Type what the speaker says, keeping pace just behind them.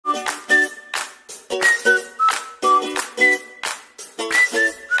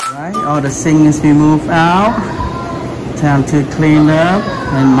all the things we move out. Time to clean up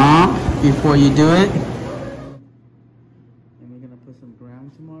and mop before you do it. And we're gonna put some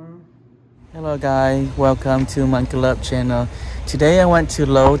ground tomorrow. Hello guys, welcome to Monkey Love channel. Today I went to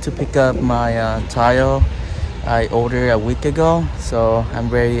Lowe's to pick up my tile I ordered a week ago, so I'm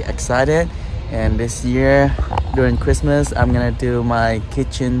very excited. And this year during Christmas I'm gonna do my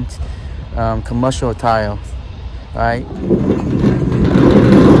kitchen commercial tile, right?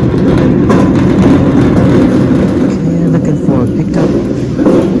 Okay, looking for a pickup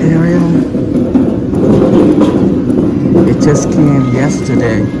area. It just came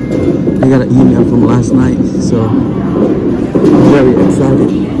yesterday. I got an email from last night, so I'm very excited.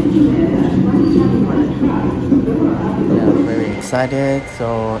 Excited,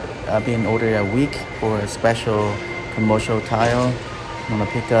 so I've been ordering a week for a special commercial tile. I'm gonna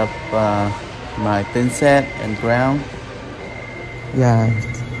pick up my thin set and ground. Yeah,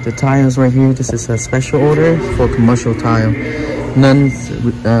 the tiles right here. This is a special order for commercial tile,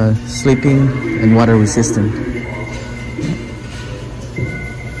 non-slipping and water resistant.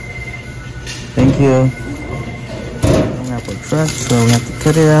 Thank you. We have a truck, so we have to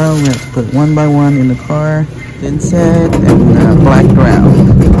cut it out. We have to put one by one in the car. Thin set and black ground.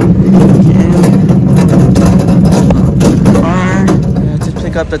 Okay. Just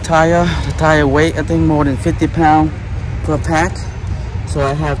pick up the tire. The tire weight, I think more than 50 pounds per pack. So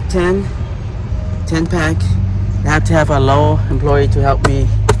I have 10 pack. I have to have a low employee to help me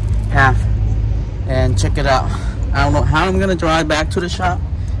half and check it out. I don't know how I'm gonna drive back to the shop,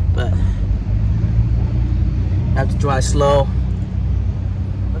 but I have to drive slow.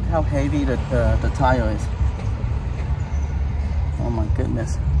 Look how heavy the tire is. Oh my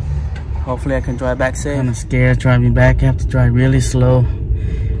goodness. Hopefully I can drive back safe. I'm scared driving back. I have to drive really slow.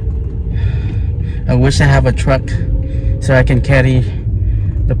 I wish I have a truck so I can carry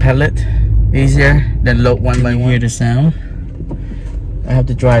the pallet easier than load one by one. Hear the sound? I have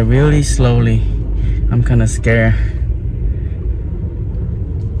to drive really slowly. I'm kind of scared.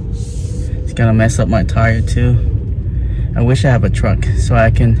 It's gonna mess up my tire too. I wish I have a truck so I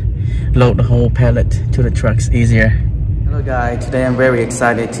can load the whole pallet to the trucks easier. Hello guys, today I'm very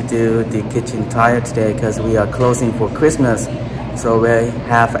excited to do the kitchen tile today because we are closing for Christmas. So we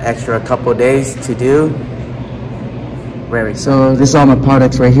have an extra couple days to do. So this is all my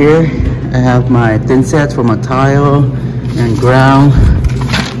products right here. I have my thin sets for my tile and ground.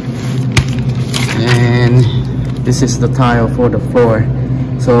 And this is the tile for the floor.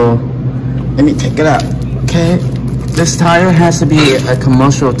 So let me take it out, okay? This tile has to be a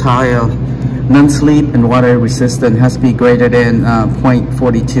commercial tile. Non-slip and water resistant, has to be greater than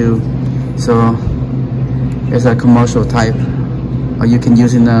 0.42. So it's a commercial type, or you can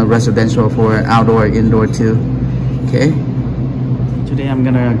use in a residential for outdoor, indoor too. Okay. Today I'm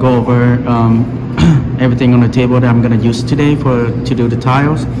gonna go over everything on the table that I'm gonna use today to do the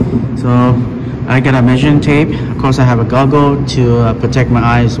tiles. So I got a measuring tape. Of course, I have a goggle to protect my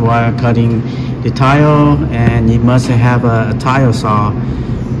eyes while cutting the tile, and you must have a tile saw.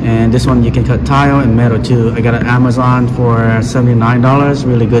 And this one you can cut tile and metal too. I got it Amazon for $79,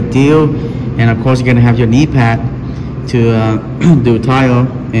 really good deal. And of course you're gonna have your knee pad to do tile.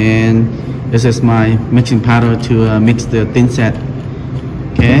 And this is my mixing powder to mix the thin set.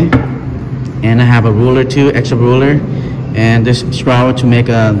 Okay. And I have a ruler too, extra ruler, and this straw to make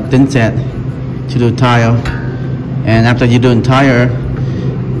a thin set to do tile. And after you're doing tile,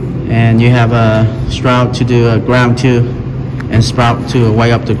 and you have a straw to do a ground too, and sprout to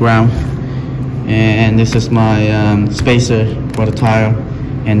weigh up the ground. And this is my spacer for the tile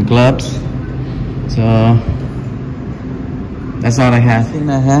and gloves. So that's all I have.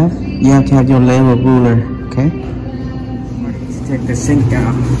 You have to have your level ruler, okay? Let's take the sink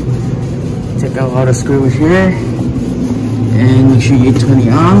out. Take out all the screws here, and make sure you turn it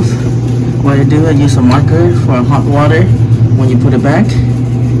off. What I do, I use a marker for hot water. When you put it back,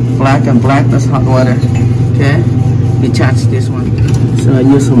 black and black, that's hot water, okay? Detach this one. So I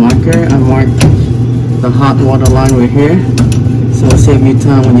use a marker. I mark the hot water line right here. So it'll save you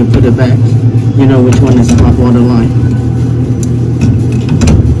time when you put it back. You know which one is the hot water line.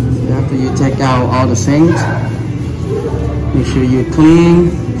 So after you take out all the sinks, make sure you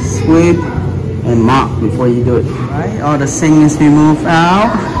clean, sweep, and mop before you do it. Alright, all the sinks we move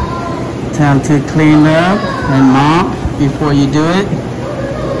out. Time to clean up and mop before you do it.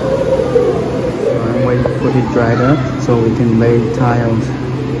 Wait for it dried up so we can lay tiles.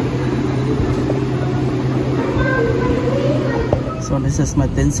 So this is my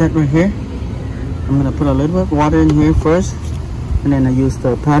thin set right here. I'm gonna put a little bit of water in here first, and then I use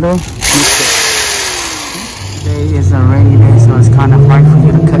the paddle. They Today is a rainy day, so it's kind of hard for you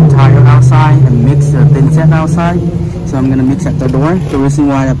to cut tire outside and mix the thin set outside. So I'm gonna mix at the door. The reason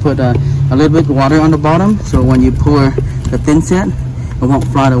why I put a little bit water on the bottom, so when you pour the thin set, it won't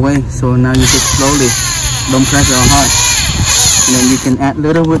fly away. So now you just slowly, don't press it hard. And then you can add a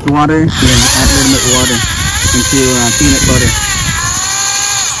little bit water, then add a little bit water into peanut butter.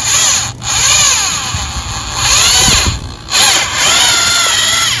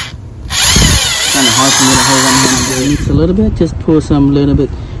 Kind of hard for me to hold on hand. Mix a little bit, just pour some little bit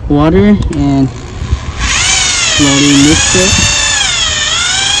water and slowly mix it.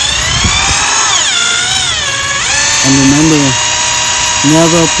 And remember,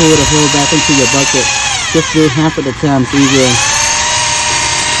 never pour the whole back into your bucket. Just do half of the time, it's easier.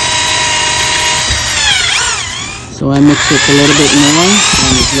 So I mix it a little bit more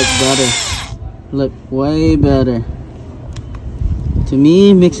and it looks better. Look way better. To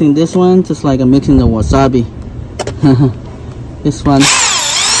me, mixing this one just like I'm mixing the wasabi. This one.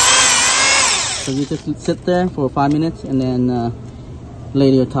 So you just sit there for 5 minutes and then lay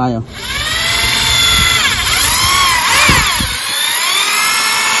your tile.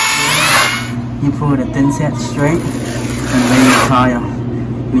 You pour the thin set straight and lay your tile.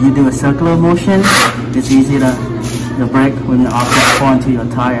 When you do a circular motion, it's easy to break when the object fall into your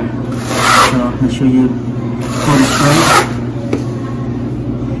tire. So make sure you pour it straight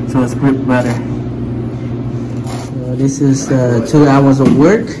so it's grip better. So this is 2 hours of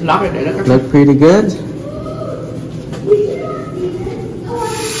work. Look pretty good. With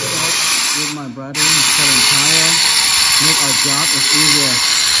my brother cutting tire, make our job easier.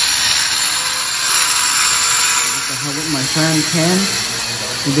 Help with my friend Ken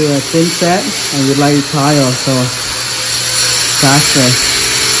to do a thin set and we lay tile so faster.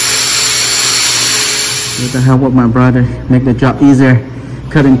 With the help of my brother, make the job easier.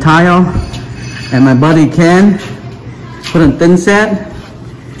 Cutting tile, and my buddy Ken put a thin set,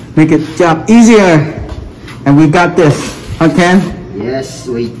 make it job easier. And we got this, huh Ken? Yes,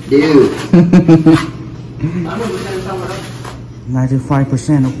 we do.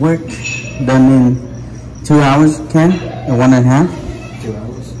 95% of work done in 2 hours, Ken? Or 1.5? 2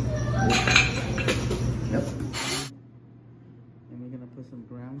 hours. Yep. And we're gonna put some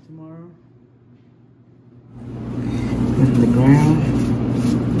ground tomorrow. Put in the ground.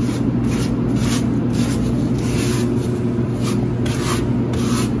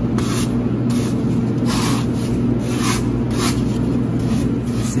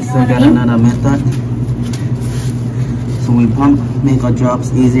 Sister got another method. So we pump, make our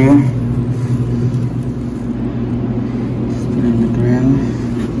jobs easier.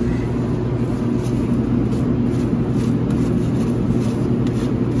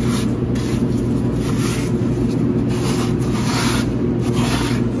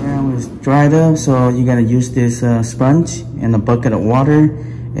 Dried up, so you gotta use this sponge and a bucket of water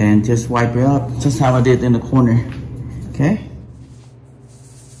and just wipe it up, just how I did in the corner. Okay.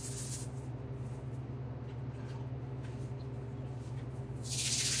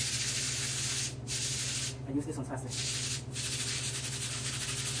 I use this one faster.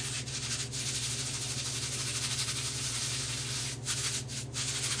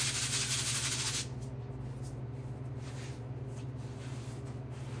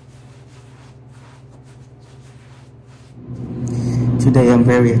 Today I'm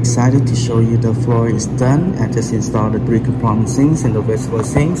very excited to show you the floor is done. I just installed the 3 compartment sinks and the vegetable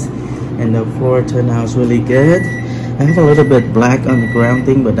sinks, and the floor turned out really good. I have a little bit black on the ground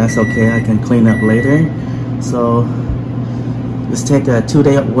thing, but that's okay, I can clean up later. So let's take a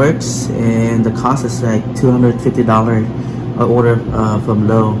 2-day of works, and the cost is like $250 I order from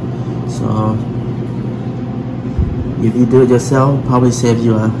Lowe's. So if you do it yourself, probably save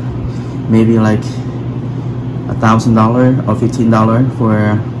you maybe like $1,000 or $1,500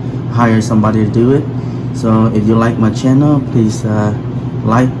 for hire somebody to do it. So if you like my channel, please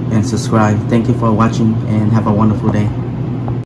like and subscribe. Thank you for watching and have a wonderful day.